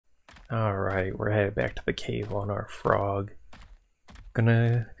Alright, we're headed back to the cave on our frog.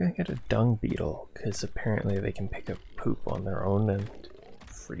 Gonna get a dung beetle, because apparently they can pick up poop on their own and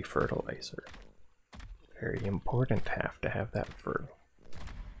free fertilizer. Very important to have that for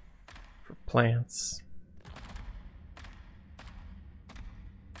plants.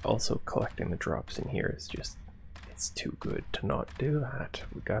 Also, collecting the drops in here is just, it's too good to not do that.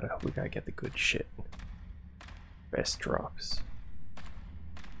 We gotta get the good shit. Best drops.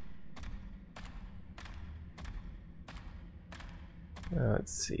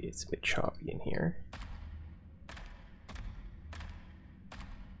 Let's see, it's a bit choppy in here.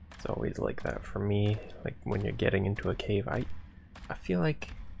 It's always like that for me, like when you're getting into a cave. I feel like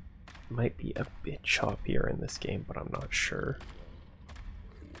it might be a bit choppier in this game, but I'm not sure.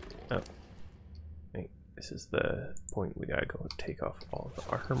 Oh, wait, this is the point we gotta go take off all the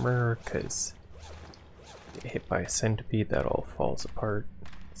armor, because get hit by a centipede, that all falls apart.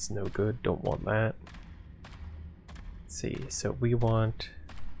 It's no good, don't want that. See, so we want,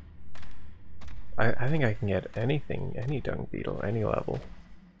 I think I can get anything, any dung beetle, any level.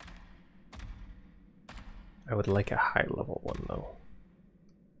 I would like a high level one though.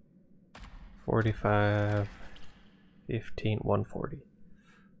 45, 15, 140.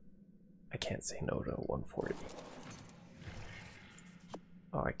 I can't say no to 140.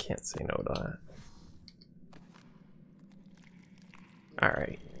 Oh, I can't say no to that.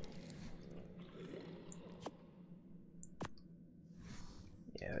 Alright.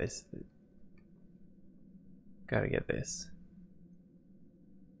 Yeah, this... Gotta get this.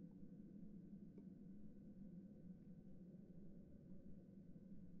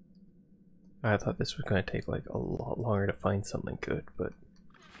 I thought this was going to take like a lot longer to find something good, but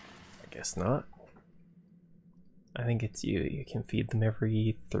I guess not. I think it's you can feed them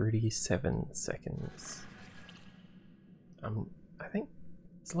every 37 seconds. I think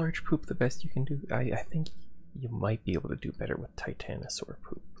is large poop the best you can do? I think you might be able to do better with titanosaur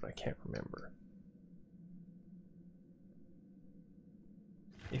poop, but I can't remember.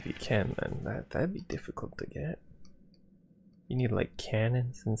 If you can, then that'd be difficult to get. You need like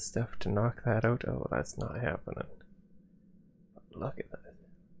cannons and stuff to knock that out. Oh, that's not happening. But look at that.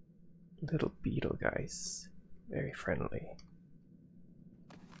 Little beetle guys. Very friendly.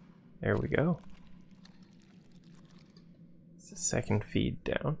 There we go. It's the second feed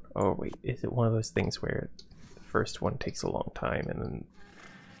down. Oh wait, is it one of those things where the first one takes a long time and then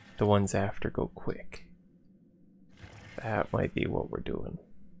the ones after go quick? That might be what we're doing.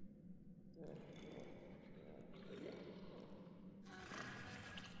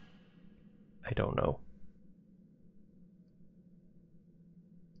 I don't know.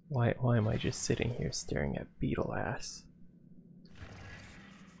 Why am I just sitting here staring at beetle ass?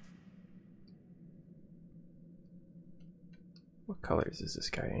 What colors is this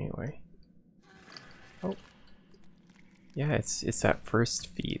guy anyway? Oh. Yeah, it's that first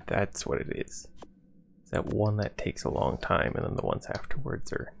feed, that's what it is. It's that one that takes a long time and then the ones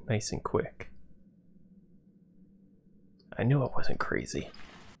afterwards are nice and quick. I knew I wasn't crazy.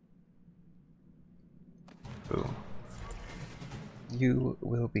 Boom. You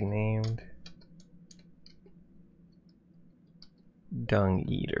will be named Dung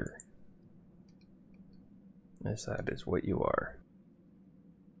Eater, as that is what you are.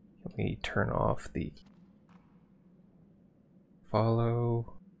 Let me turn off the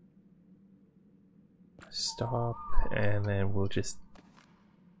follow, stop, and then we'll just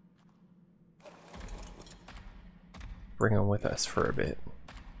bring them with us for a bit.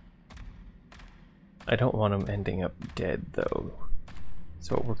 I don't want him ending up dead though.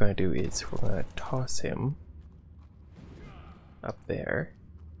 So what we're going to do is we're going to toss him up there.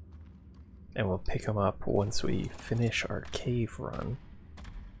 And we'll pick him up once we finish our cave run.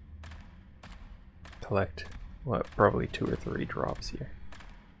 Collect, what, probably 2 or 3 drops here.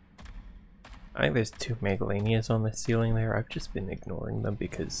 I think there's 2 Megalanias on the ceiling there. I've just been ignoring them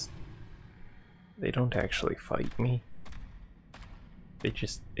because they don't actually fight me. They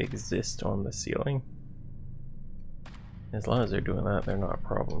just exist on the ceiling. As long as they're doing that, they're not a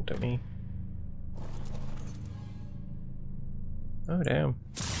problem to me. Oh damn.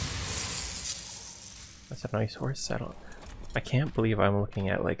 That's a nice horse saddle. I can't believe I'm looking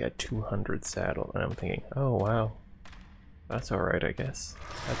at like a 200 saddle and I'm thinking, oh wow. That's alright, I guess.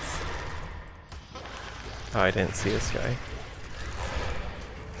 That's... Oh, I didn't see this guy.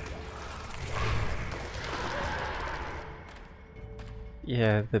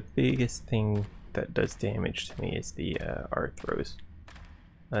 Yeah, the biggest thing that does damage to me is the Arthros.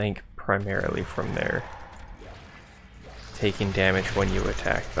 I think primarily from their taking damage when you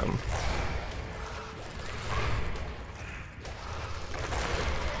attack them.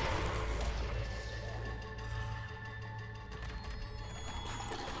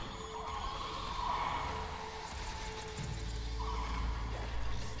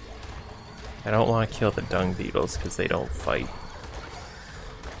 I don't want to kill the dung beetles because they don't fight.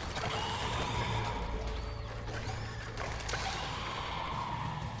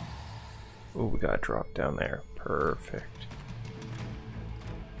 Ooh, we got dropped down there. Perfect.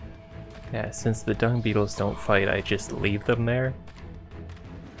 Yeah, since the dung beetles don't fight, I just leave them there.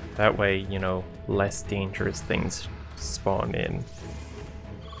 That way, you know, less dangerous things spawn in.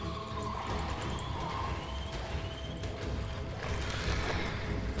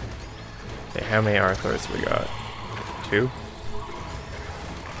 Okay, how many Arthurs we got? 2?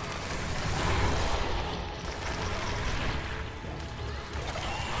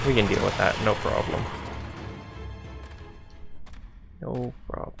 We can deal with that, no problem. No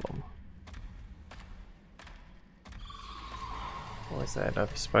problem. What was that,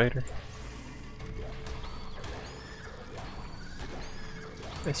 another spider?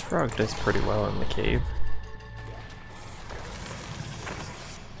 This frog does pretty well in the cave.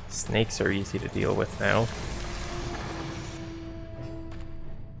 Snakes are easy to deal with now.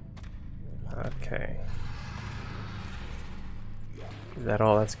 Okay. Is that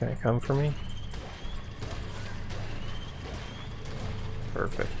all that's gonna come for me?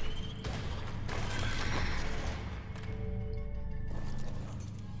 Perfect.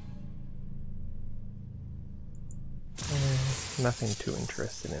 Nothing too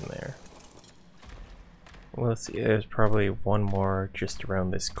interesting in there. Well, let's see, there's probably one more just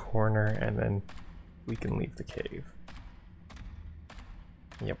around this corner, and then we can leave the cave.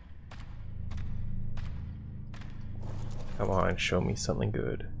 Yep. Come on, show me something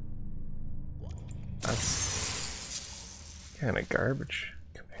good. That's kind of garbage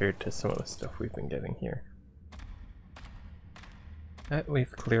compared to some of the stuff we've been getting here.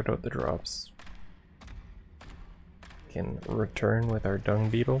 We've cleared out the drops. Can return with our dung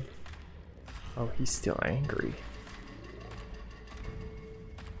beetle. Oh, he's still angry.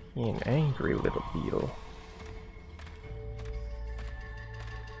 He an angry little beetle.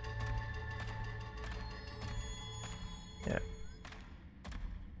 Yeah.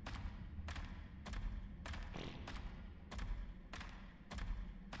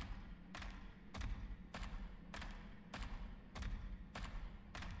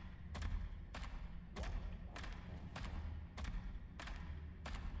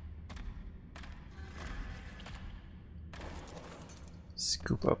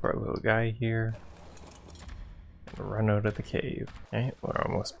 Scoop up our little guy here and run out of the cave. Okay, we're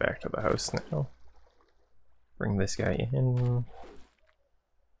almost back to the house now. Bring this guy in.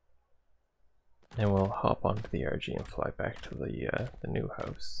 And we'll hop onto the RG and fly back to the new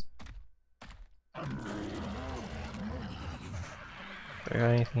house. Do I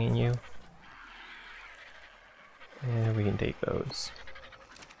got anything in you? Yeah, we can take those.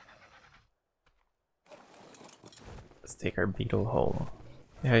 Let's take our beetle home.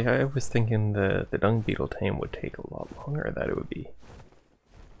 Yeah, I was thinking the dung beetle tame would take a lot longer, that it would be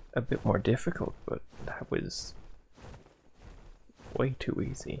a bit more difficult, but that was way too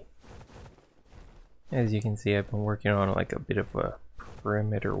easy. As you can see, I've been working on like a bit of a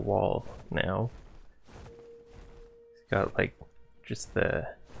perimeter wall now. It's got like just the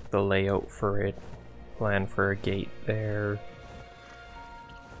layout for it, plan for a gate there.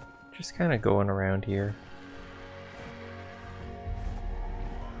 Just kind of going around here.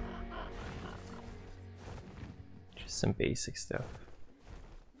 Some basic stuff.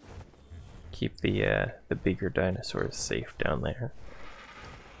 Keep the bigger dinosaurs safe down there.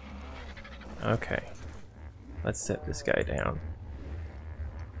 Okay, let's set this guy down.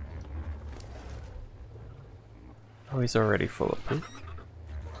 Oh, he's already full of poop.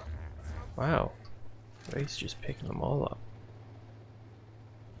 Wow, he's just picking them all up.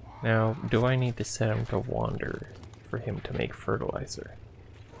 Now, do I need to set him to wander for him to make fertilizer?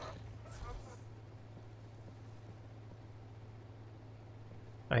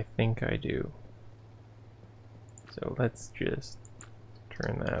 I think I do. So let's just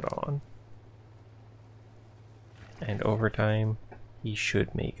turn that on. And over time, he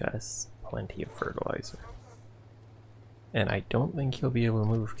should make us plenty of fertilizer. And I don't think he'll be able to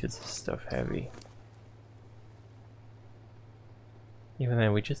move because this stuff heavy. Even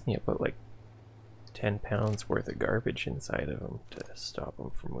then, we just need about like 10 pounds worth of garbage inside of him to stop him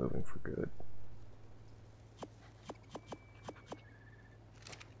from moving for good.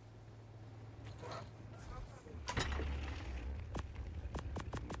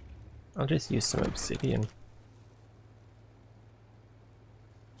 I'll just use some obsidian.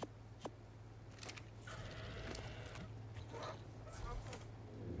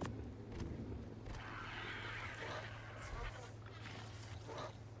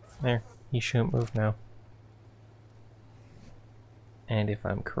 There, he shouldn't move now. And if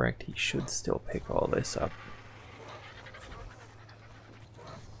I'm correct, he should still pick all this up.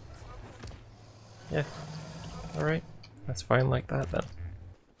 Yeah, alright, that's fine like that then.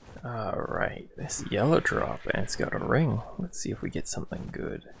 Alright, this yellow drop, and it's got a ring. Let's see if we get something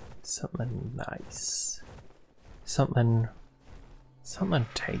good. Something nice. Something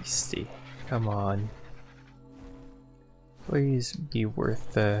tasty. Come on. Please be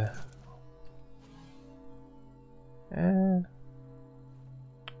worth the...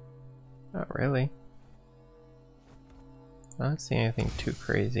 not really. I don't see anything too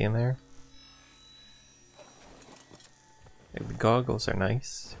crazy in there. Like, the goggles are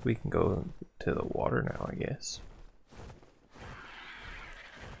nice. We can go to the water now, I guess.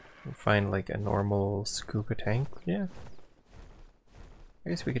 We'll find like a normal scuba tank. Yeah. I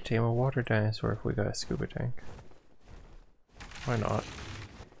guess we could tame a water dinosaur if we got a scuba tank. Why not?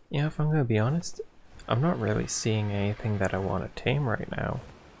 Yeah, if I'm gonna be honest, I'm not really seeing anything that I want to tame right now.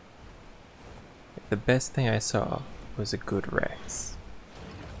 The best thing I saw was a good Rex.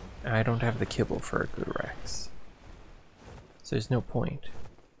 I don't have the kibble for a good Rex. So there's no point.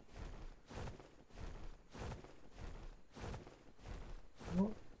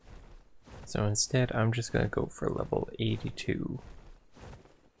 So instead, I'm just gonna go for level 82.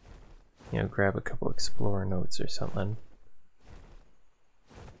 You know, grab a couple explorer notes or something.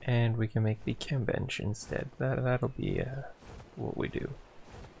 And we can make the chem bench instead. That'll be what we do.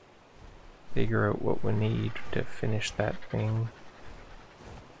 Figure out what we need to finish that thing.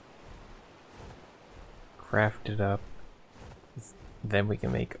 Craft it up. Then we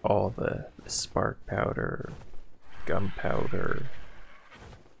can make all the spark powder, gunpowder,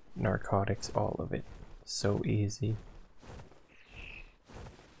 narcotics, all of it. So easy.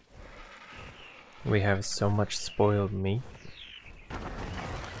 We have so much spoiled meat.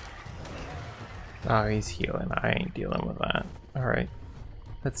 Oh, he's healing. I ain't dealing with that. Alright.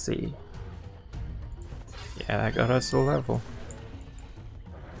 Let's see. Yeah, that got us a level.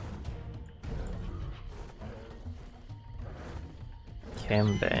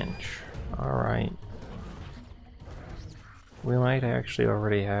 Chem bench. Alright. We might actually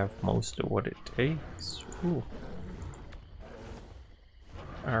already have most of what it takes. Ooh.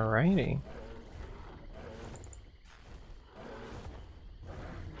 Alrighty.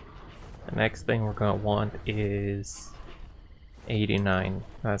 The next thing we're gonna want is 89.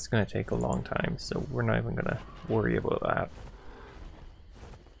 That's gonna take a long time, so we're not even gonna worry about that.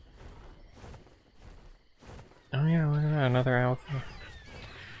 Oh yeah, look at that, another alpha.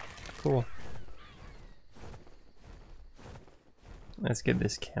 Cool. Let's get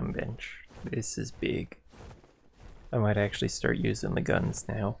this chem bench. This is big. I might actually start using the guns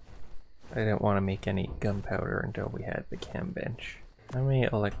now. I didn't want to make any gunpowder until we had the chem bench. How many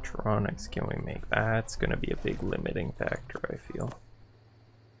electronics can we make? That's gonna be a big limiting factor, I feel.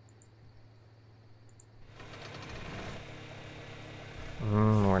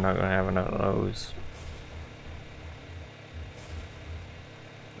 We're not gonna have enough of those.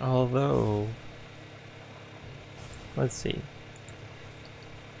 Although, let's see.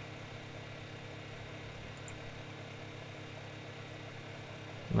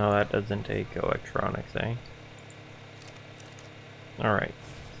 No, that doesn't take electronics, eh? Alright,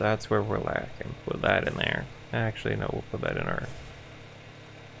 so that's where we're lacking. Put that in there. Actually, no, we'll put that in our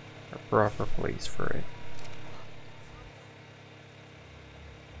proper place for it.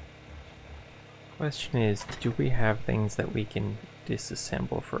 Question is, do we have things that we can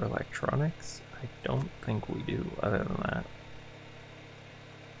disassemble for electronics? I don't think we do, other than that.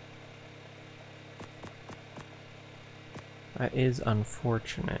 That is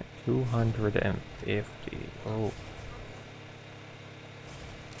unfortunate. 250. Oh.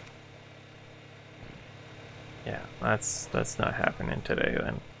 Yeah, that's not happening today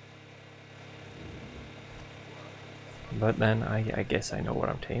then. But then I guess I know what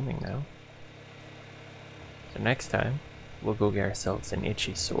I'm taming now. So next time, we'll go get ourselves an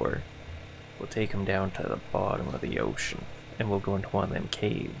itchy sore. We'll take him down to the bottom of the ocean, and we'll go into one of them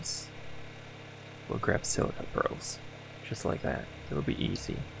caves. We'll grab silica pearls. Just like that. It'll be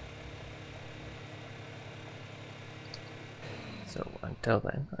easy. So until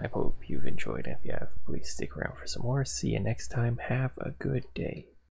then, I hope you've enjoyed. If you have, please stick around for some more. See you next time. Have a good day.